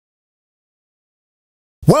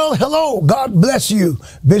Well, hello. God bless you.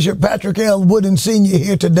 Bishop Patrick L. Wooden Sr.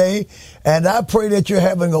 here today. And I pray that you're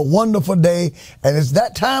having a wonderful day. And it's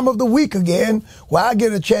that time of the week again where I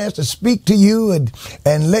get a chance to speak to you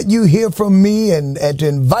and let you hear from me and to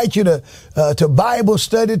invite you to Bible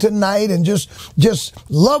study tonight and just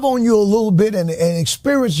love on you a little bit and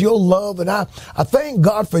experience your love. And I thank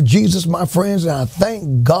God for Jesus, my friends, and I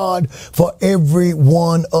thank God for every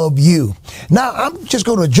one of you. Now, I'm just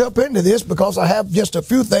going to jump into this because I have just a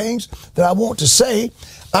few things that I want to say.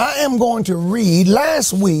 I am going to read.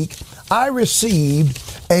 Last week, I received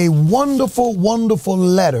a wonderful, wonderful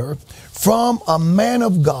letter from a man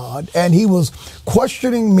of God, and he was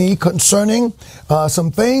questioning me concerning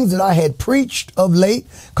some things that I had preached of late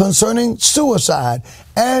concerning suicide.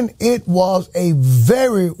 And it was a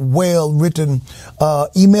very well written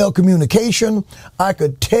email communication. I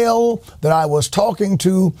could tell that I was talking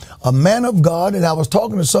to a man of God, and I was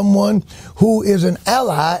talking to someone who is an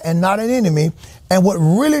ally and not an enemy. And what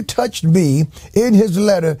really touched me in his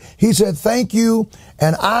letter, he said, "Thank you,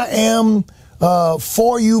 and I am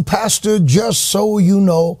for you, Pastor, just so you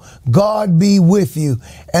know, God be with you."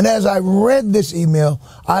 And as I read this email,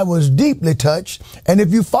 I was deeply touched. And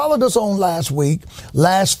if you followed us on last week,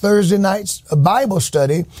 last Thursday night's Bible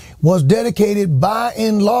study was dedicated by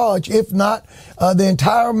and large, if not the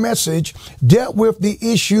entire message, dealt with the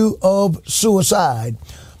issue of suicide.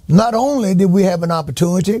 Not only did we have an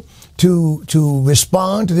opportunity to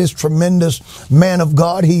respond to this tremendous man of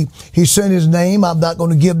God. He sent his name. I'm not going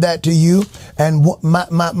to give that to you. And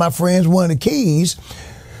my friends, one of the keys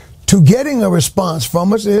to getting a response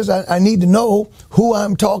from us is I need to know who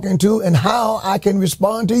I'm talking to and how I can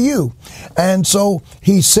respond to you. And so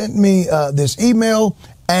he sent me this email,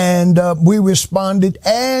 and we responded,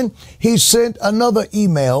 and he sent another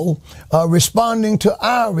email responding to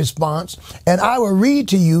our response. And I will read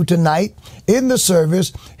to you tonight in the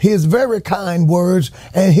service his very kind words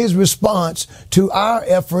and his response to our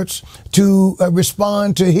efforts to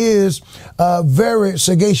respond to his very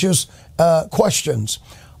sagacious questions.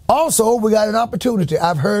 Also, we got an opportunity.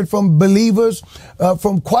 I've heard from believers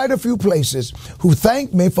from quite a few places who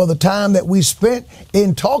thank me for the time that we spent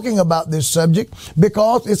in talking about this subject,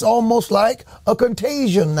 because it's almost like a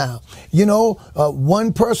contagion now. You know,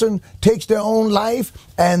 one person takes their own life,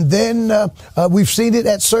 and then we've seen it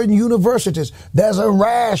at certain universities. There's a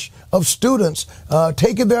rash of students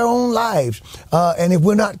taking their own lives. And if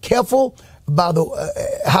we're not careful about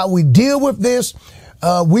how we deal with this,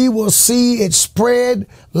 we will see it spread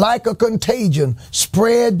like a contagion,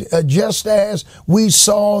 spread just as we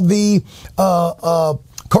saw the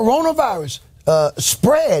coronavirus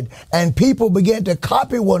spread, and people began to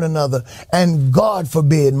copy one another, and God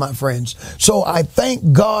forbid, my friends. So I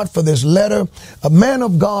thank God for this letter. A man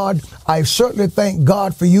of God, I certainly thank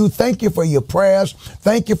God for you. Thank you for your prayers.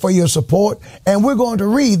 Thank you for your support. And we're going to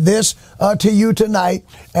read this to you tonight,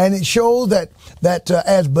 and it shows that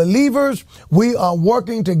as believers, we are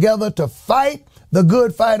working together to fight the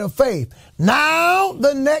good fight of faith. Now,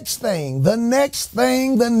 the next thing,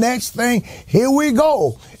 here we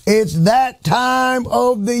go. It's that time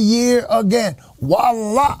of the year again.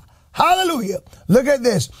 Voila. Hallelujah. Look at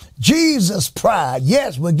this. Jesus Pride.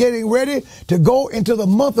 Yes, we're getting ready to go into the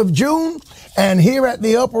month of June. And here at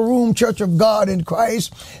the Upper Room Church of God in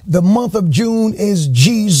Christ, the month of June is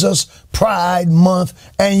Jesus Pride Month.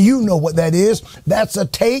 And you know what that is. That's a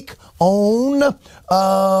take on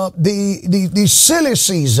the silly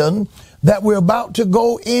season that we're about to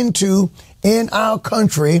go into in our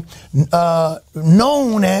country,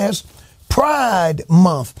 known as Pride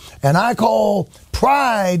Month. And I call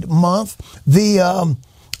Pride Month the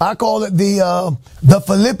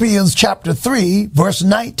Philippians chapter 3 verse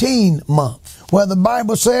 19 month, where the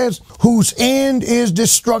Bible says, "Whose end is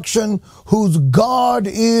destruction, whose God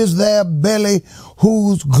is their belly,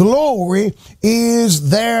 whose glory is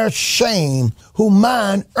their shame, who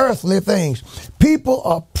mind earthly things." People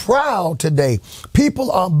are proud today.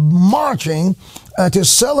 People are marching to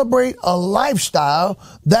celebrate a lifestyle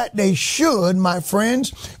that they should, my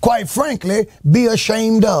friends, quite frankly, be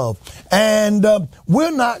ashamed of. And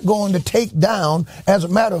we're not going to take down. As a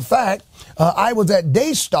matter of fact, I was at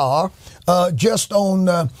Daystar just on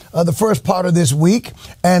the first part of this week.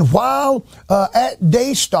 And while at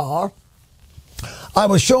Daystar, I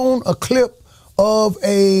was shown a clip of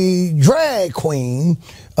a drag queen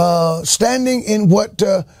standing in what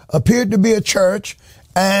appeared to be a church.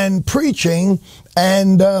 and preaching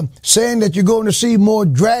and saying that you're going to see more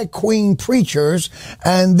drag queen preachers,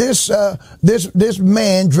 and this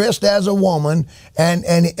man dressed as a woman, and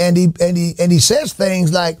he says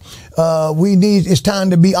things like it's time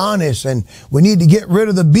to be honest, and we need to get rid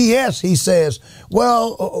of the BS. He says,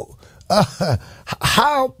 well,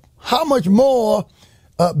 how much more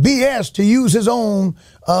BS, to use his own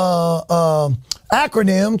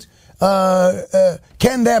acronyms,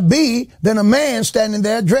 can there be than a man standing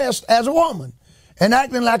there dressed as a woman and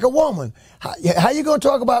acting like a woman? How you going to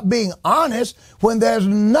talk about being honest when there's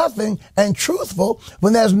nothing, and truthful,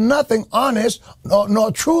 when there's nothing honest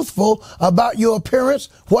nor truthful about your appearance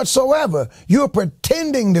whatsoever? You're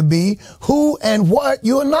pretending to be who and what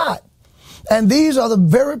you're not. And these are the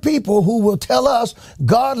very people who will tell us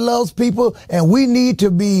God loves people, and we need to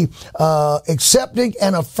be accepting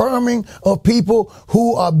and affirming of people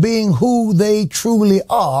who are being who they truly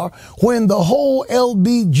are, when the whole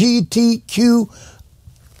LBGTQ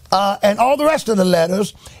and all the rest of the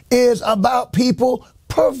letters is about people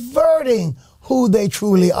perverting who they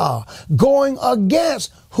truly are, going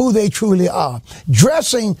against who they truly are,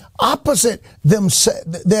 dressing opposite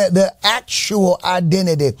their actual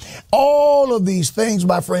identity. All of these things,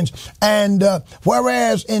 my friends. And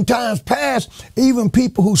whereas in times past, even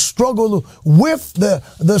people who struggle with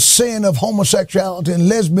the sin of homosexuality and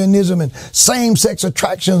lesbianism and same-sex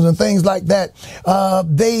attractions and things like that,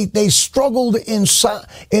 they struggled in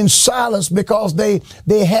silence because they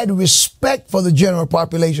had respect for the general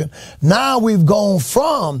population. Now we've gone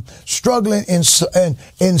from struggling in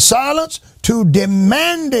silence to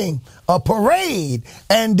demanding a parade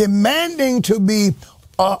and demanding to be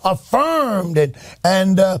affirmed,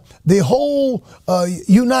 and the whole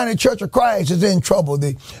United Church of Christ is in trouble.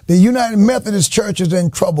 The United Methodist Church is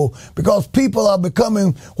in trouble because people are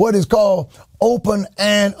becoming what is called open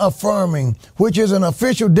and affirming, which is an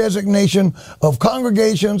official designation of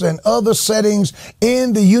congregations and other settings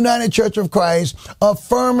in the United Church of Christ,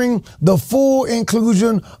 affirming the full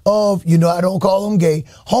inclusion of, I don't call them gay,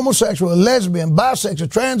 homosexual, lesbian, bisexual,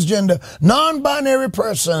 transgender, non-binary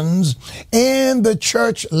persons in the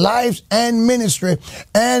church life and ministry.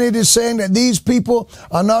 And it is saying that these people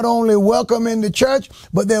are not only welcome in the church,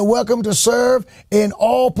 but they're welcome to serve in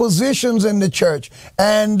all positions in the church.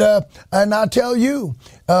 And I tell you,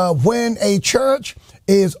 when a church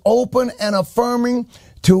is open and affirming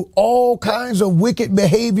to all kinds of wicked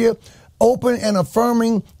behavior, open and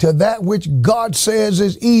affirming to that which God says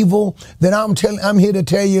is evil, then I'm here to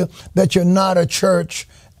tell you that you're not a church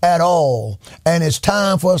at all. And it's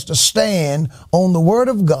time for us to stand on the Word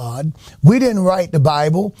of God. We didn't write the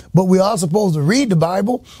Bible, but we are supposed to read the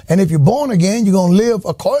Bible. And if you're born again, you're going to live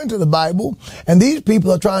according to the Bible. And these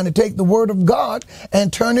people are trying to take the Word of God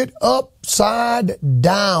and turn it upside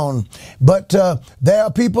down. But there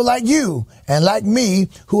are people like you and like me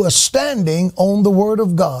who are standing on the Word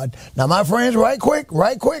of God. Now, my friends, right quick,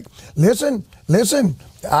 listen.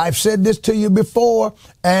 I've said this to you before,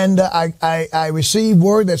 and I received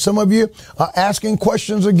word that some of you are asking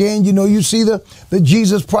questions again. You see the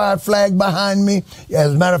Jesus Pride flag behind me.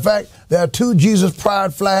 As a matter of fact, there are two Jesus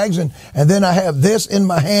Pride flags, and then I have this in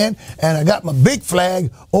my hand, and I got my big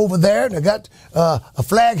flag over there, and I got a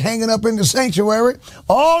flag hanging up in the sanctuary.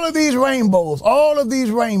 All of these rainbows.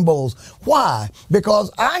 Why?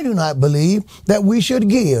 Because I do not believe that we should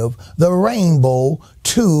give the rainbow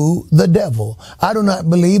to the devil. I do not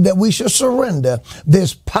believe that we should surrender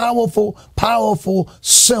this powerful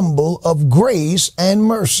symbol of grace and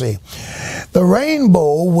mercy. The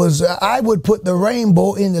rainbow I would put the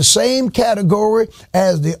rainbow in the same category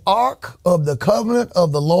as the Ark of the Covenant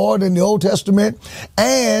of the Lord in the Old Testament,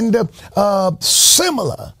 and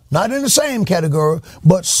similar, not in the same category,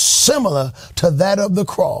 but similar to that of the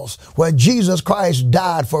cross, where Jesus Christ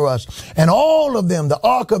died for us. And all of them, the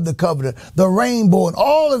Ark of the Covenant, the rainbow, and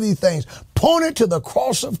all of these things pointed to the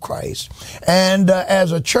cross of Christ. And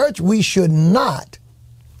as a church, we should not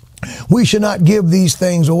give these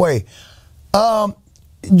things away.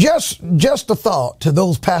 Just a thought to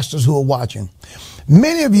those pastors who are watching.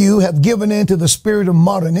 Many of you have given in to the spirit of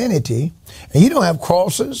modernity, and you don't have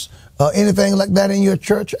crosses, anything like that in your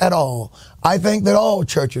church at all. I think that all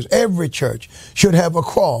churches, every church, should have a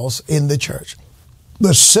cross in the church.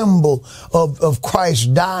 The symbol of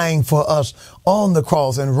Christ dying for us on the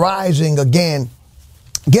cross and rising again,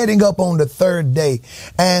 getting up on the third day.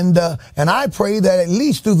 And I pray that at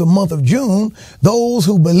least through the month of June, those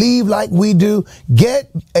who believe like we do get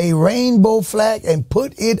a rainbow flag and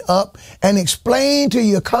put it up and explain to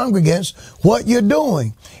your congregants what you're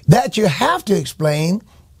doing. That you have to explain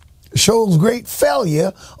shows great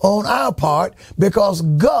failure on our part, because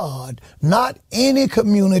God, not any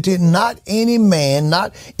community, not any man,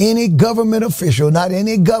 not any government official, not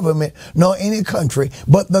any government, nor any country,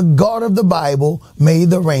 but the God of the Bible made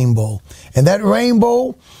the rainbow. And that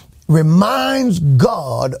rainbow reminds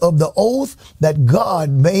God of the oath that God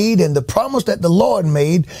made and the promise that the Lord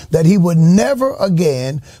made, that he would never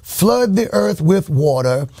again flood the earth with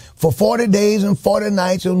water for 40 days and 40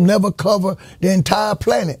 nights. It'll never cover the entire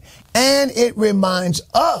planet. And it reminds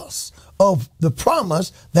us of the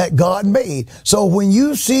promise that God made. So when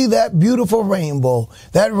you see that beautiful rainbow,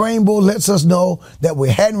 that rainbow lets us know that we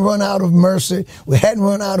hadn't run out of mercy, we hadn't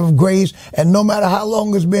run out of grace, and no matter how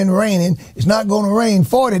long it's been raining, it's not going to rain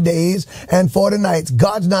 40 days and 40 nights.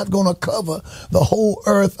 God's not going to cover the whole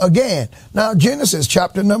earth again. Now, Genesis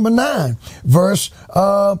chapter number 9, verse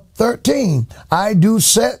 13. I do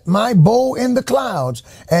set my bow in the clouds,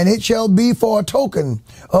 and it shall be for a token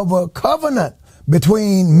of a covenant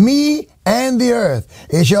between me and the earth.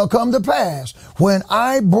 It shall come to pass, when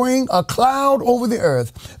I bring a cloud over the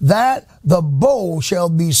earth, that the bow shall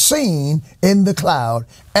be seen in the cloud,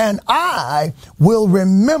 and I will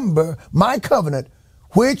remember my covenant,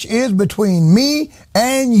 which is between me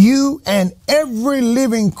and you and every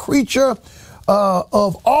living creature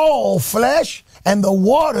of all flesh, and the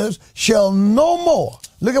waters shall no more,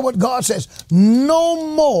 look at what God says,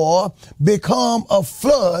 no more become a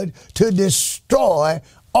flood to destroy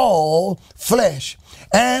all flesh.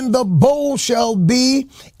 And the bow shall be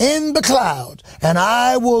in the clouds, and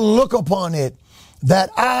I will look upon it,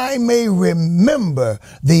 that I may remember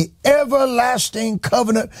the everlasting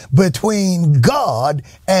covenant between God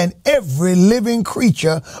and every living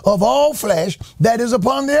creature of all flesh that is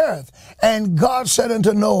upon the earth. And God said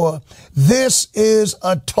unto Noah, this is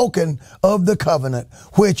a token of the covenant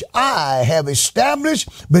which I have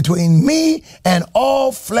established between me and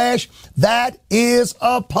all flesh that is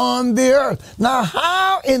upon the earth. Now,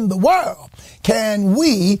 how in the world can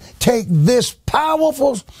we take this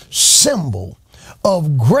powerful symbol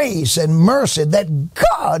of grace and mercy that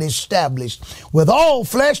God established with all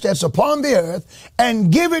flesh that's upon the earth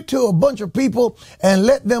and give it to a bunch of people and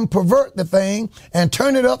let them pervert the thing and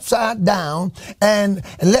turn it upside down and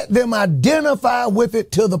let them identify with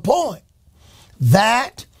it to the point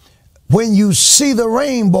that when you see the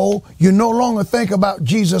rainbow, you no longer think about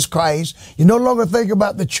Jesus Christ. You no longer think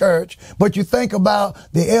about the church, but you think about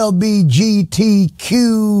the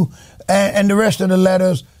LBGTQ and the rest of the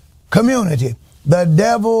letters community. The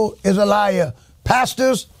devil is a liar.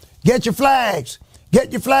 Pastors, get your flags.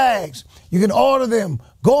 Get your flags. You can order them.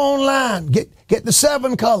 Go online. Get the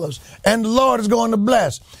 7 colors, and the Lord is going to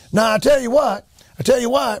bless. Now, I tell you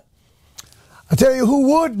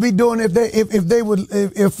who would be doing it if they were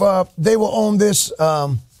on this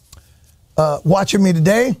watching me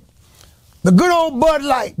today. The good old Bud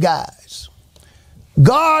Light guys.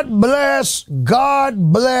 God bless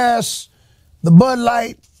the Bud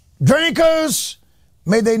Light drinkers.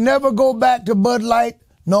 May they never go back to Bud Light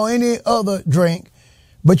nor any other drink.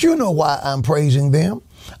 But you know why I'm praising them.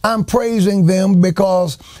 I'm praising them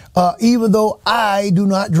because even though I do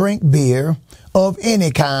not drink beer of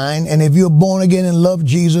any kind, and if you're born again and love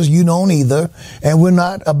Jesus, you don't either, and we're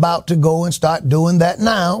not about to go and start doing that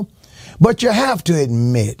now, but you have to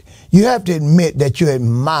admit that you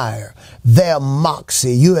admire their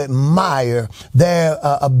moxie. You admire their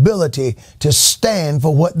ability to stand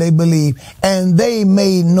for what they believe, and they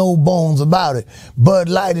made no bones about it. Bud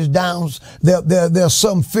Light is down. There's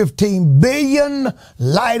some 15 billion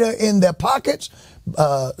lighter in their pockets.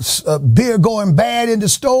 Beer going bad in the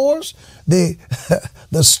stores. The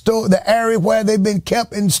area where they've been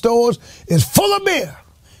kept in stores is full of beer.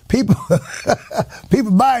 People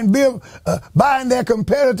buying beer, buying their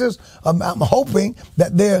competitors. I'm hoping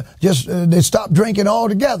that they stop drinking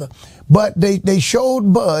altogether. But they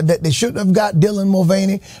showed Bud that they shouldn't have got Dylan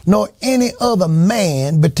Mulvaney nor any other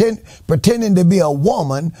man pretending to be a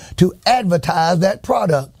woman to advertise that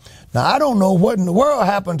product. Now, I don't know what in the world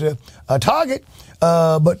happened to Target,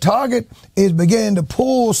 but Target is beginning to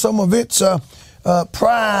pull some of its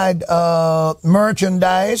Pride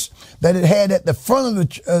merchandise that it had at the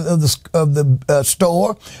front of the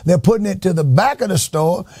store. They're putting it to the back of the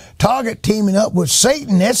store. Target teaming up with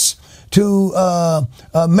Satanists to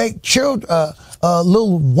make children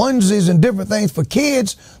little onesies and different things for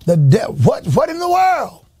kids. What in the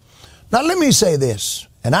world? Now let me say this,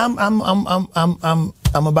 and I'm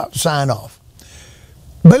about to sign off.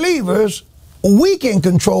 Believers, we can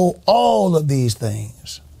control all of these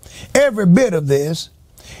things. Every bit of this,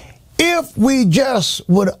 if we just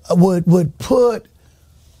would put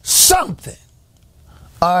something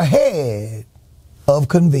ahead of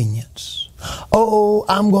convenience. Oh,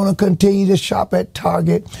 I'm going to continue to shop at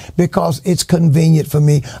Target because it's convenient for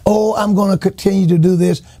me. Oh, I'm going to continue to do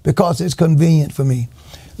this because it's convenient for me.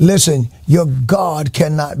 Listen, your God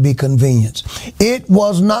cannot be convenienced. It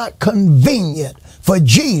was not convenient for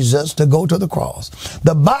Jesus to go to the cross.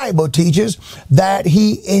 The Bible teaches that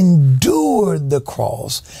he endured the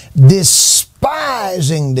cross,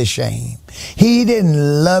 despising the shame. He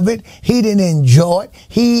didn't love it. He didn't enjoy it.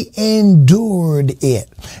 He endured it,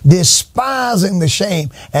 despising the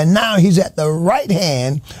shame. And now he's at the right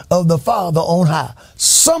hand of the Father on high.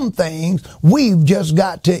 Some things we've just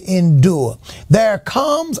got to endure. There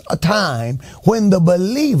comes a time when the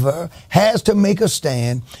believer has to make a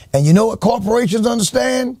stand. And you know what corporations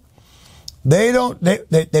understand? They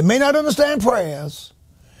may not understand prayers.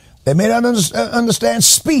 They may not understand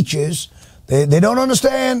speeches. They don't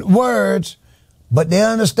understand words, but they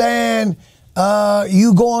understand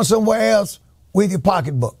you going somewhere else with your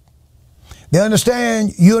pocketbook. They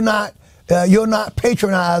understand you're not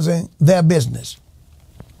patronizing their business.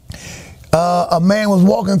 A man was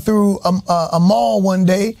walking through a mall one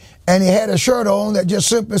day, and he had a shirt on that just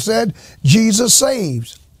simply said, "Jesus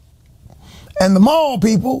saves." And the mall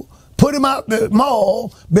people put him out the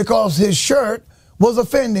mall because his shirt was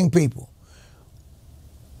offending people.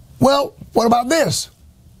 Well, what about this?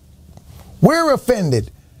 We're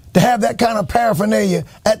offended to have that kind of paraphernalia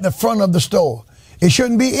at the front of the store. It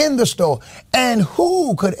shouldn't be in the store. And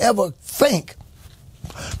who could ever think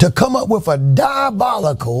to come up with a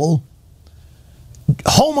diabolical,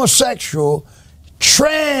 homosexual,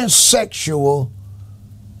 transsexual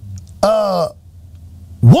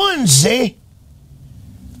onesie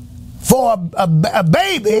for a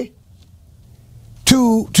baby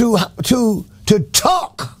to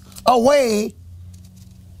tuck away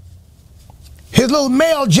his little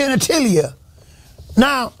male genitalia?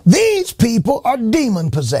 Now, these people are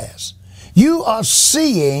demon possessed. You are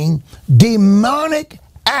seeing demonic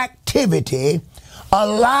activity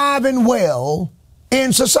alive and well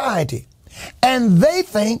in society. And they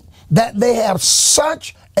think that they have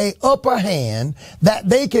such a upper hand that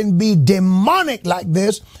they can be demonic like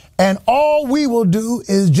this, and all we will do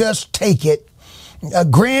is just take it,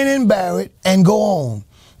 grin and bear it, and go on.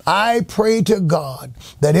 I pray to God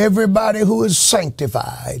that everybody who is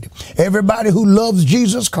sanctified, everybody who loves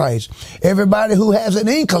Jesus Christ, everybody who has an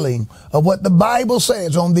inkling of what the Bible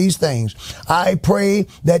says on these things, I pray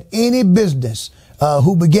that any business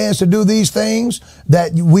who begins to do these things,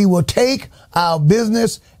 that we will take our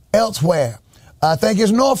business elsewhere. I think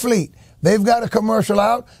it's Northfleet. They've got a commercial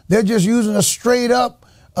out. They're just using a straight up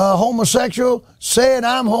homosexual, saying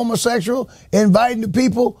I'm homosexual, inviting the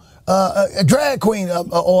people, a drag queen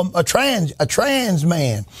or a trans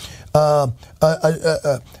man,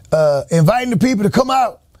 inviting the people to come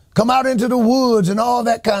out into the woods and all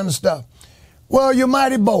that kind of stuff. Well, you're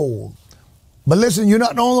mighty bold. But listen, you're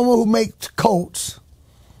not the only one who makes coats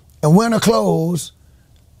and winter clothes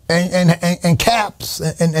and caps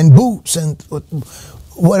and boots and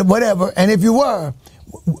whatever. And if you were,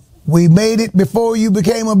 we made it before you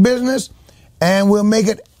became a business, and we'll make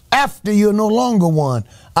it after you're no longer one.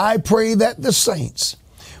 I pray that the saints,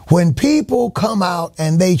 when people come out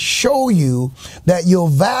and they show you that your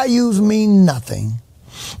values mean nothing,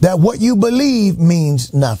 that what you believe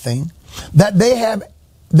means nothing, that they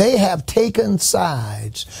have taken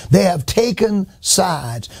sides. They have taken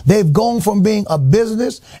sides. They've gone from being a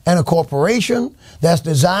business and a corporation that's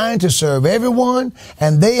designed to serve everyone,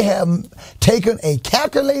 and they have taken a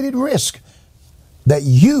calculated risk that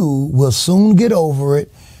you will soon get over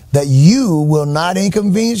it, that you will not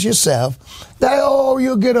inconvenience yourself, that, oh,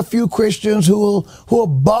 you'll get a few Christians who will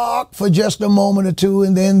bark for just a moment or two,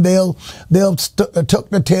 and then they'll tuck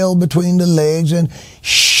the tail between the legs and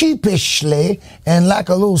sheepishly and like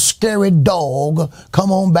a little scary dog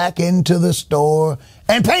come on back into the store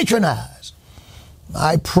and patronize.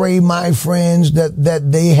 I pray, my friends,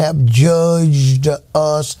 that they have judged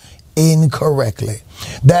us incorrectly,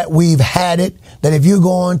 that we've had it, that if you're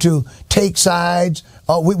going to take sides,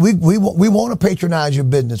 we want to patronize your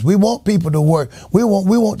business. We want people to work. We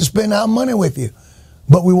want to spend our money with you,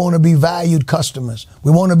 but we want to be valued customers.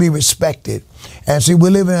 We want to be respected. And see,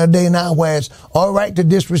 we're living in a day now where it's all right to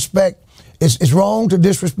disrespect. It's wrong to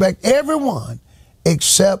disrespect everyone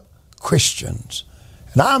except Christians.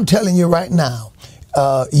 And I'm telling you right now,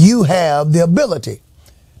 you have the ability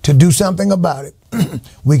to do something about it.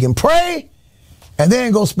 We can pray and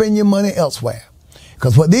then go spend your money elsewhere.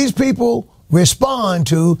 Because what these people respond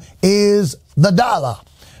to is the dollar.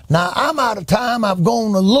 Now, I'm out of time. I've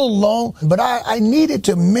gone a little long, but I needed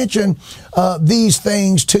to mention these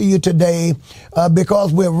things to you today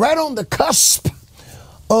because we're right on the cusp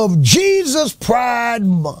of Jesus Pride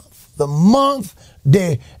Month, the month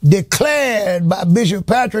declared by Bishop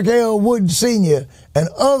Patrick L. Wood Sr. and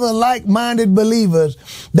other like-minded believers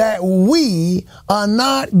that we are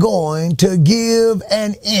not going to give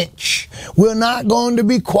an inch. We're not going to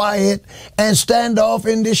be quiet and stand off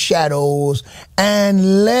in the shadows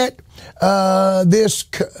and let this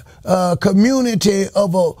community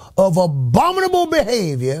of abominable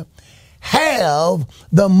behavior have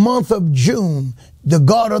the month of June. The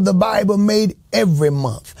God of the Bible made every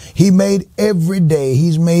month. He made every day.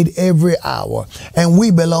 He's made every hour. And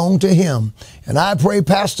we belong to him. And I pray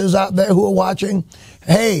pastors out there who are watching,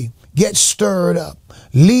 hey, get stirred up.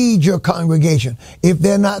 Lead your congregation. If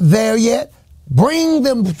they're not there yet, bring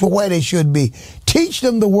them to where they should be. Teach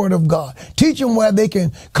them the word of God. Teach them where they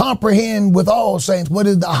can comprehend with all saints what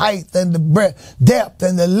is the height and the breadth, depth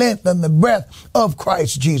and the length and the breadth of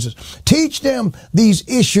Christ Jesus. Teach them these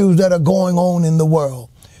issues that are going on in the world.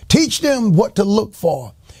 Teach them what to look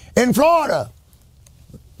for. In Florida,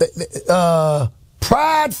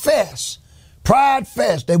 Pride Fest,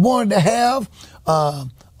 they wanted to have a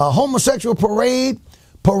homosexual parade,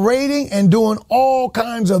 parading and doing all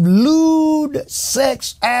kinds of lewd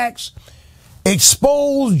sex acts,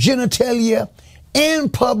 exposed genitalia in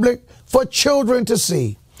public for children to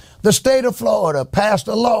see. The state of Florida passed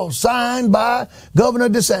a law signed by Governor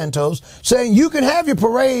DeSantis saying you can have your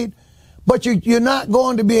parade, but you're not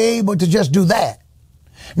going to be able to just do that.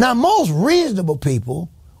 Now, most reasonable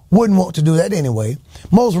people wouldn't want to do that anyway.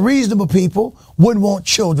 Most reasonable people wouldn't want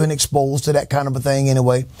children exposed to that kind of a thing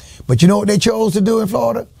anyway. But you know what they chose to do in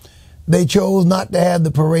Florida? They chose not to have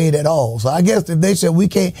the parade at all. So I guess if they said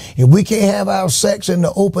if we can't have our sex in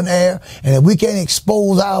the open air, and if we can't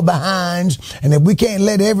expose our behinds, and if we can't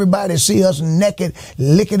let everybody see us naked,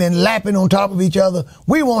 licking and lapping on top of each other,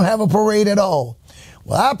 we won't have a parade at all.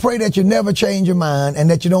 Well, I pray that you never change your mind and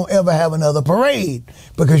that you don't ever have another parade,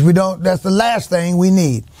 because that's the last thing we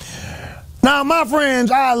need. Now, my friends,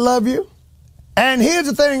 I love you. And here's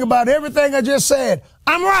the thing about everything I just said.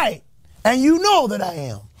 I'm right. And you know that I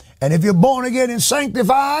am. And if you're born again and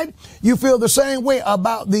sanctified, you feel the same way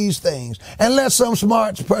about these things. Unless some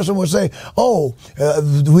smart person would say,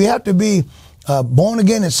 we have to be born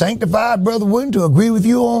again and sanctified, Brother Wooden, to agree with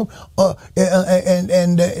you on,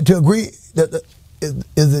 and to agree that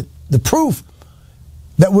is the proof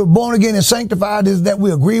that we're born again and sanctified is that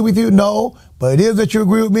we agree with you? No, but it is that you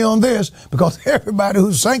agree with me on this, because everybody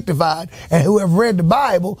who's sanctified and who have read the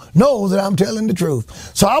Bible knows that I'm telling the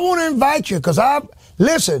truth. So I want to invite you, because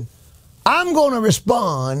listen, I'm going to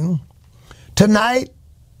respond tonight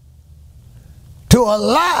to a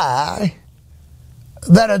lie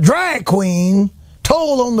that a drag queen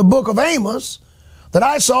told on the book of Amos that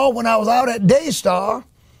I saw when I was out at Daystar.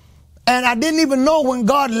 And I didn't even know when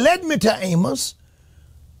God led me to Amos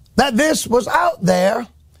that this was out there.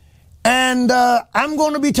 And I'm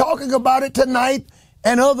going to be talking about it tonight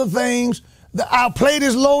and other things. Our plate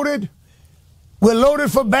is loaded. We're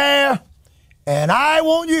loaded for bear. And I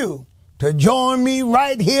want you to join me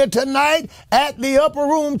right here tonight at the Upper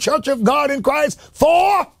Room Church of God in Christ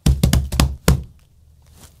for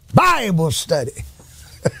Bible study.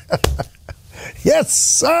 Yes,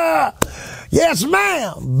 sir. Yes,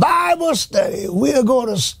 ma'am. Bible study. We are going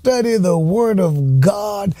to study the Word of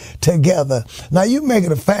God together. Now, you make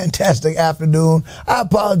it a fantastic afternoon. I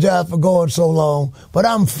apologize for going so long, but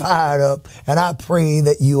I'm fired up, and I pray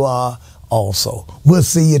that you are also. We'll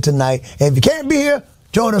see you tonight. And if you can't be here,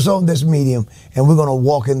 join us on this medium, and we're going to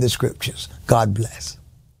walk in the scriptures. God bless.